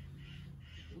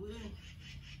 Pull it in.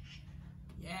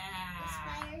 Yeah.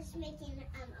 The spider's making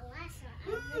a lasso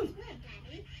out of its rod,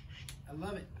 Daddy. I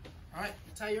love it. All right,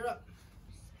 tie her up.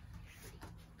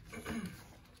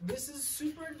 This is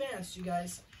super advanced, you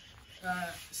guys.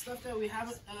 Stuff that we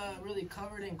haven't really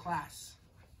covered in class.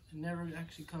 I never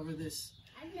actually covered this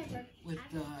with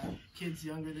kids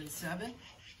younger than 7.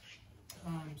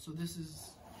 So this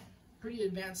is pretty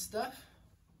advanced stuff,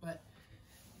 but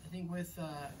I think with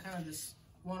kind of this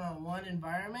one-on-one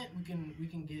environment, we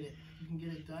can get it. We can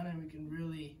get it done, and we can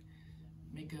really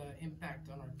make an impact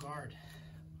on our guard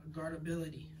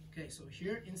ability. Okay, so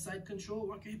here, inside control,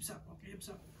 walk your hips out, walk your hips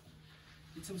out.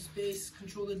 Get some space,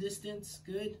 control the distance,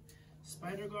 good.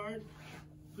 Spider guard,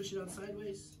 push it out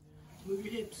sideways. Move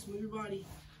your hips, move your body.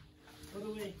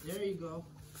 Other way, there you go.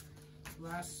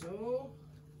 Lasso,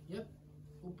 yep.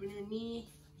 Open your knee,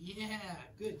 yeah,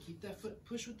 good. Keep that foot,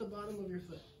 push with the bottom of your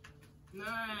foot.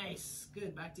 Nice,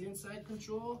 good. Back to inside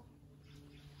control.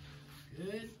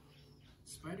 Good.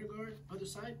 Spider guard, other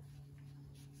side.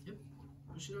 Yep,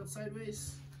 push it out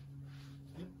sideways.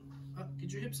 Yep, up,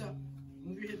 get your hips up.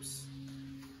 Move your hips.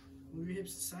 Move your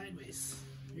hips sideways.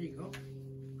 There you go.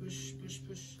 Push, push,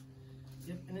 push.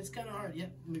 Yep, and it's kind of hard.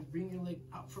 Yep, bring your leg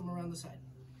out from around the side.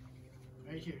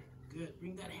 Right here. Good.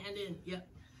 Bring that hand in. Yep.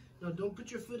 No, don't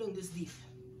put your foot in this deep.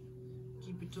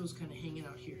 Keep your toes kind of hanging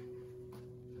out here.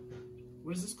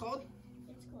 What is this called?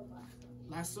 It's called lasso.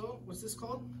 Lasso. What's this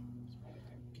called?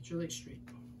 Get your legs straight.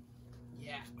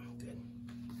 Yeah, good.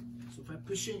 So if I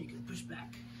push in, you can push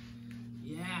back.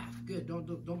 Yeah, good.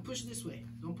 Don't push this way.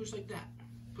 Don't push like that.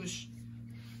 Push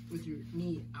with your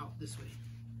knee out this way.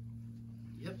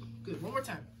 Yep, good. One more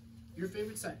time. Your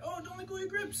favorite side. Oh, don't let go of your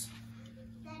grips.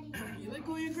 Daddy, You let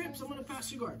go of your grips, I'm gonna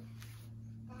pass your guard.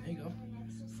 There you go.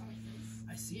 exercises.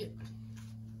 I see it.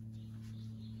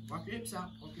 Walk your hips out.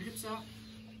 Walk your hips out.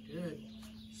 Good.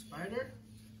 Spider.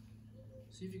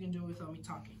 See if you can do it without me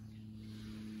talking.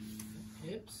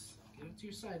 Hips. Get up to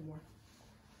your side more.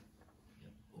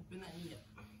 Yep. Open that knee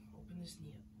up. Open this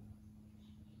knee up.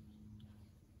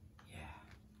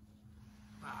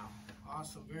 Yeah. Wow.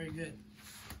 Awesome. Very good.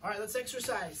 All right, let's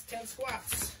exercise. 10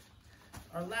 squats.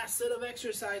 Our last set of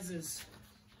exercises.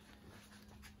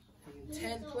 And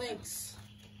 10 planks.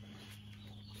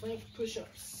 Plank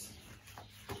push-ups.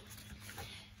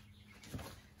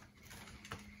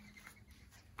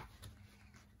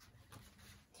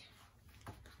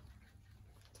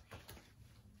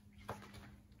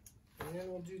 And then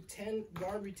we'll do 10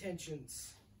 guard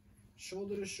retentions.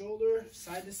 Shoulder to shoulder,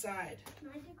 side to side. Can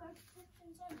I do guard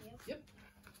protections on you? Yep.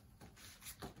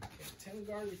 Okay, 10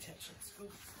 guard retentions. Go.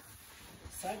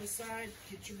 Side to side,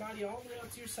 get your body all the way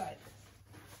out to your side.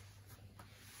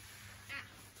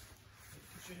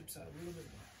 Put your hips out a little bit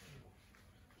more. There you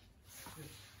go.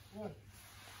 Good. 1.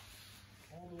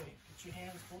 All the way. Get Get your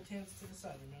hands, both hands to the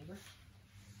side, remember?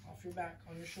 Off your back,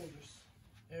 on your shoulders.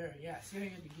 There, yeah. See how you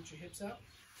have to get your hips out?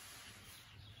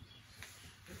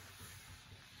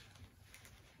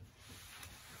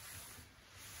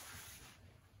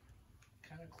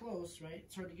 Kind of close, right?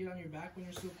 It's hard to get on your back when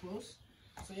you're so close.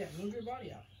 So yeah, move your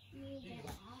body out. You need to get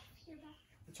off your back?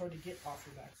 It's hard to get off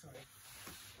your back, sorry.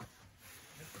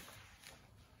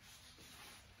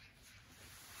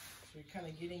 So you're kind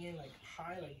of getting in like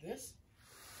high like this.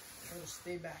 Try to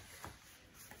stay back.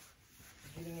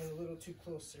 You're getting in a little too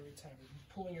close every time.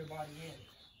 You're pulling your body in.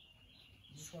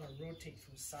 You just want to rotate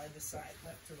from side to side,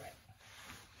 left to right.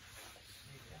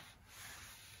 There you go.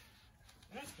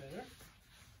 That's better.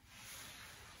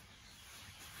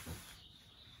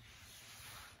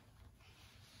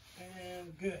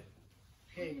 And good.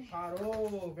 Okay,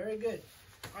 paro. Very good.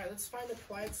 All right, let's find a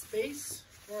quiet space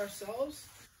for ourselves.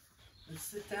 Let's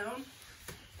sit down.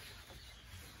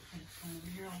 Come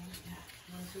over here. You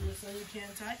want to sit this on you can,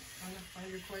 Ty? Find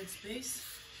your quiet space.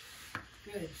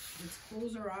 Good. Let's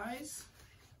close our eyes.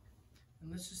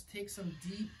 And let's just take some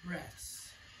deep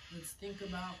breaths. Let's think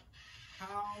about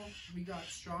how we got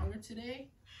stronger today.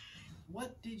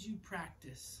 What did you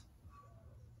practice?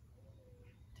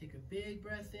 Take a big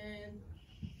breath in.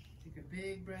 Take a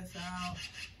big breath out.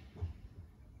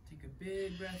 Take a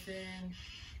big breath in.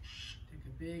 Take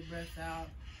a big breath out.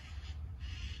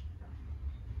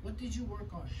 What did you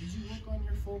work on? Did you work on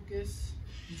your focus?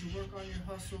 Did you work on your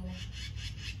hustle?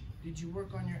 Did you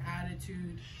work on your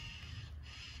attitude?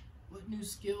 What new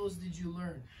skills did you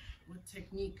learn? What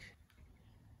technique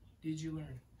did you learn?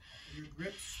 Are your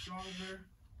grips stronger?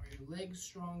 Are your legs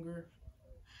stronger?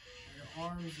 Are your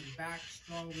arms and back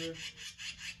stronger?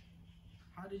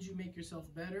 How did you make yourself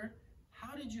better?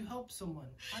 How did you help someone?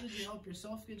 How did you help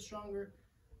yourself get stronger?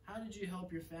 How did you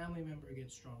help your family member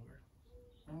get stronger?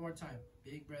 One more time.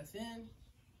 Big breath in.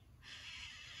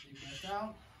 Big breath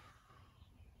out.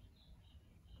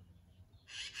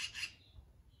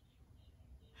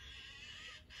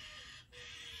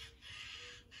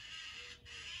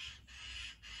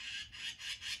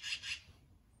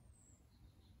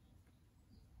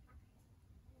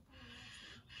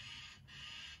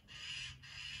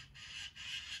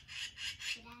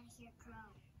 Get out of here, Crow.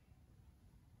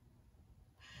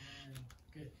 And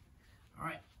good. All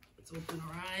right. Let's open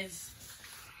our eyes.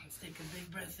 Let's take a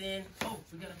big breath in. Oh,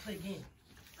 we gotta play a game.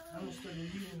 I almost started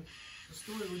reading the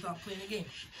story without playing a game.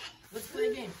 Let's play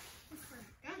a game.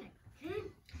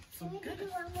 So Can we good. do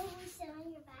one where we sit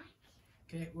on your back?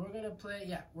 Okay, we're gonna play.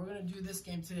 Yeah, we're gonna do this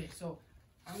game today. So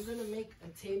I'm gonna make a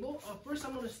table. First,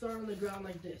 I'm gonna start on the ground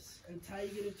like this, and Ty,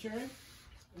 you get a turn.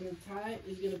 And then Ty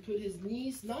is gonna put his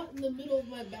knees not in the middle of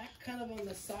my back, kind of on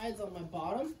the sides, on my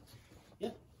bottom.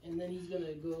 Yep. And then he's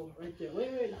gonna go right there.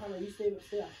 Wait, Hannah, you stay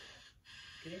off.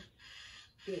 Okay.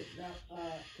 Good. Now,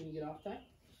 can you get off that?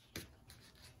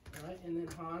 All right. And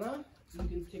then Hannah, you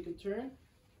can take a turn.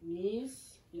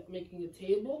 Knees. Yep. Making a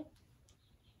table.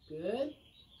 Good.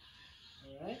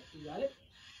 All right. You got it.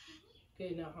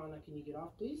 Okay. Now, Hannah, can you get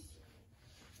off, please?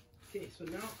 Okay. So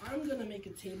now I'm gonna make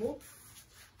a table.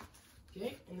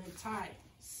 Okay. And then Ty,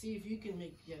 see if you can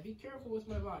make. Yeah. Be careful with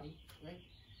my body. Right.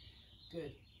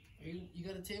 Good. You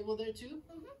got a table there too?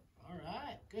 Mm-hmm. All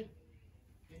right, good.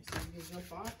 Okay, so you can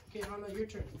jump off. Okay, Hannah, your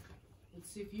turn. Let's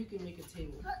see if you can make a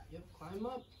table. Yep, climb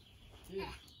up. Good.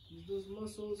 Use those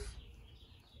muscles.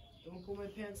 Don't pull my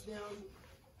pants down.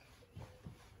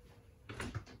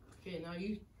 Okay, now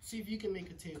you see if you can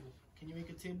make a table. Can you make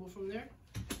a table from there?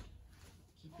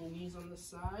 Keep your knees on the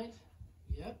side.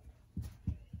 Yep.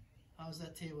 How's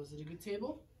that table? Is it a good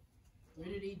table?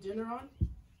 Ready to eat dinner on?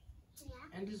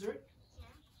 Yeah. And dessert?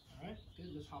 All right,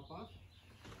 good. Let's hop off.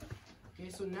 Okay,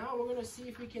 so now we're gonna see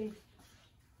if we can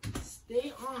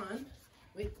stay on.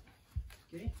 Wait.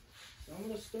 Okay. So I'm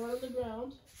gonna start on the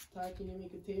ground. Ty, can you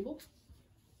make a table?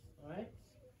 All right.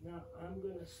 Now I'm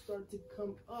gonna start to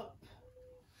come up,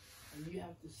 and you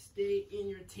have to stay in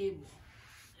your table.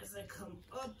 As I come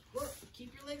up,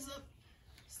 keep your legs up.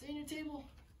 Stay in your table.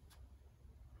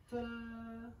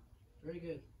 Ta-da! Very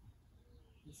good.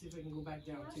 Let's see if I can go back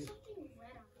down too.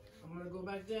 I'm gonna go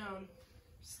back down.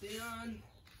 Stay on.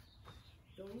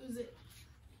 Don't lose it.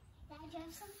 Dad, you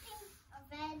have something, a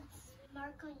red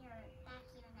mark on your back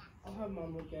of your neck. I'll have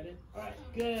Mom look at it. All right,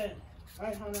 good. All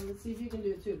right, Hannah, let's see if you can do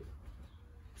it too.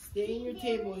 Stay in your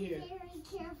table here. Be very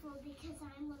careful because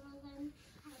I'm one of them.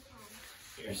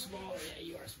 You're smaller. Yeah,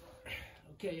 you are smaller.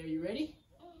 Okay, are you ready?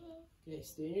 Mm-hmm. Okay,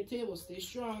 stay in your table. Stay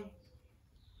strong.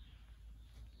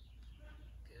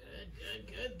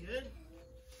 Good.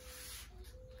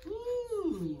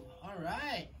 Woo! All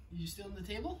right. You still on the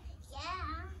table? Yeah.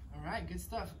 All right, good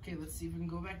stuff. Okay, let's see if we can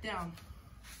go back down.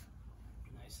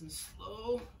 Nice and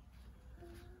slow.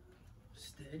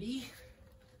 Steady.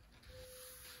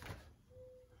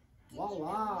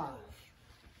 Voila.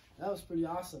 That was pretty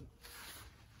awesome.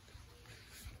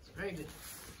 Very good.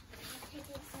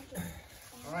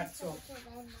 All right, so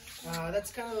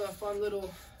that's kind of a fun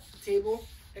little table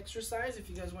exercise. If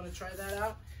you guys want to try that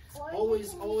out,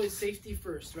 always safety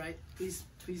first, right? Please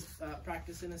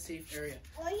practice in a safe area.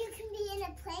 Or you can be in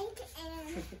a plank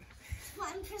and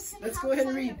one person. Let's go ahead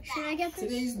and read Should I get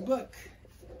today's book.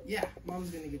 Yeah, Mom's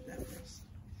gonna get that first.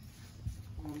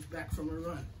 Mom's back from her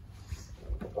run.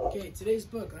 Okay, today's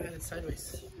book. I had it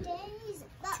sideways.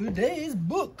 Today's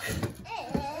book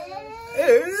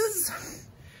is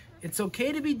It's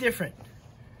Okay to Be Different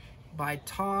by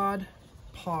Todd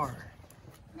Parr.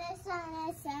 This one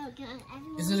is so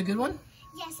good. Is it a good one?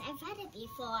 Yes, I've read it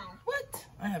before. What?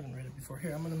 I haven't read it before.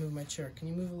 Here, I'm going to move my chair. Can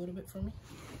you move a little bit for me?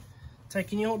 Ty,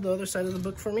 can you hold the other side of the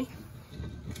book for me?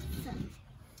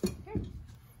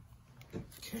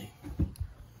 Okay.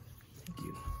 Thank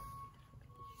you.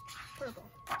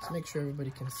 Let's make sure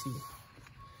everybody can see.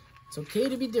 It's okay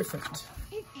to be different.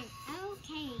 It is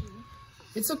okay.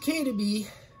 It's okay to be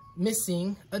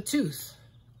missing a tooth,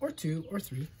 or 2, or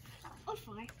 3. Or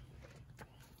 4.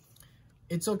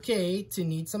 It's okay to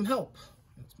need some help.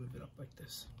 Let's move it up like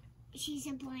this. She's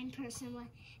a blind person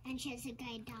and she has a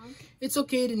guide dog. It's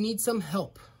okay to need some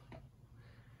help.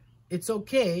 It's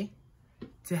okay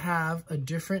to have a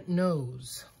different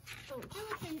nose. Oh,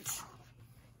 elephants.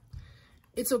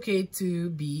 It's okay to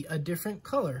be a different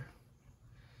color.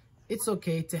 It's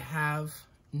okay to have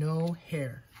no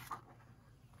hair.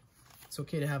 It's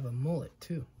okay to have a mullet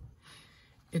too.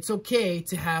 It's okay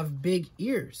to have big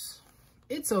ears.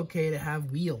 It's okay to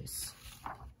have wheels.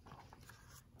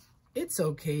 It's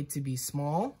okay to be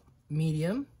small,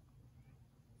 medium,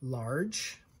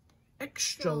 large,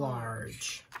 extra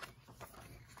large.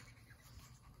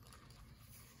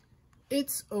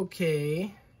 It's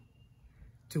okay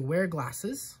to wear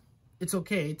glasses. It's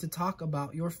okay to talk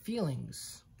about your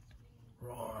feelings.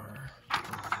 Roar.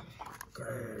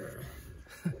 Grr.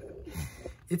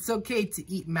 It's okay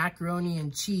to eat macaroni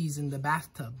and cheese in the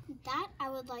bathtub. That I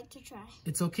would like to try.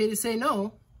 It's okay to say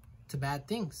no to bad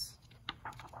things.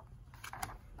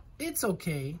 It's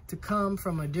okay to come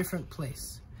from a different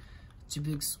place.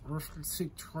 It's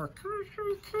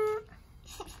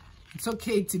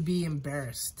okay to be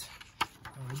embarrassed.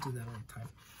 Oh, I do that all the time.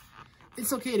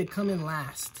 It's okay to come in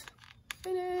last.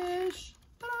 Finish.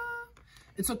 Ta-da.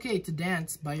 It's okay to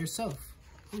dance by yourself.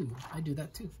 Ooh, I do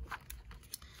that too.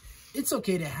 It's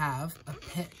okay to have a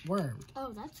pet worm.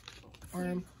 Oh, that's cool.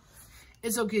 Worm.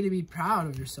 It's okay to be proud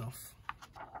of yourself.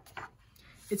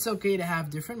 It's okay to have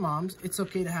different moms. It's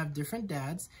okay to have different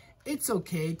dads. It's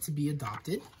okay to be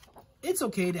adopted. It's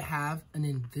okay to have an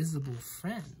invisible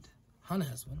friend. Hannah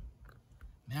has one.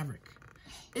 Maverick.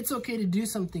 It's okay to do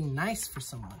something nice for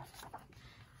someone.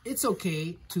 It's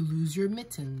okay to lose your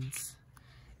mittens.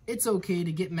 It's okay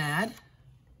to get mad.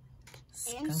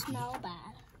 And Skunky. smell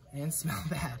bad. And smell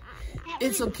bad.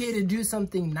 It's okay to do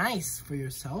something nice for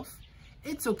yourself.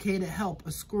 It's okay to help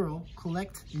a squirrel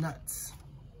collect nuts.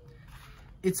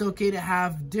 It's okay to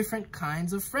have different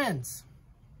kinds of friends.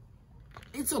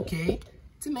 It's okay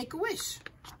to make a wish.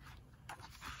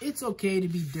 It's okay to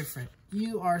be different.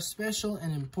 You are special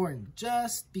and important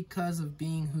just because of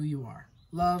being who you are.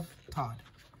 Love, Todd.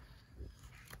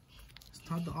 Is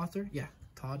Todd the author? Yeah,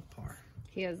 Todd Parr.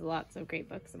 He has lots of great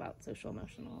books about social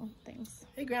emotional things.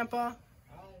 Hey, Grandpa.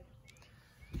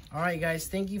 All right, guys.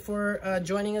 Thank you for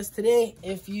joining us today.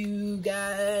 If you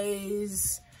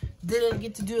guys didn't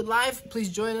get to do it live, please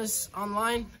join us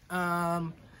online.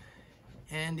 And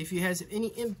if you have any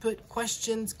input,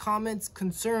 questions, comments,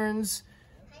 concerns,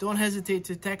 don't hesitate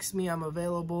to text me. I'm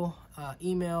available.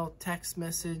 Email, text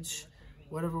message,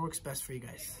 whatever works best for you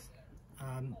guys.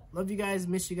 Love you guys.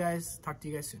 Miss you guys. Talk to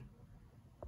you guys soon.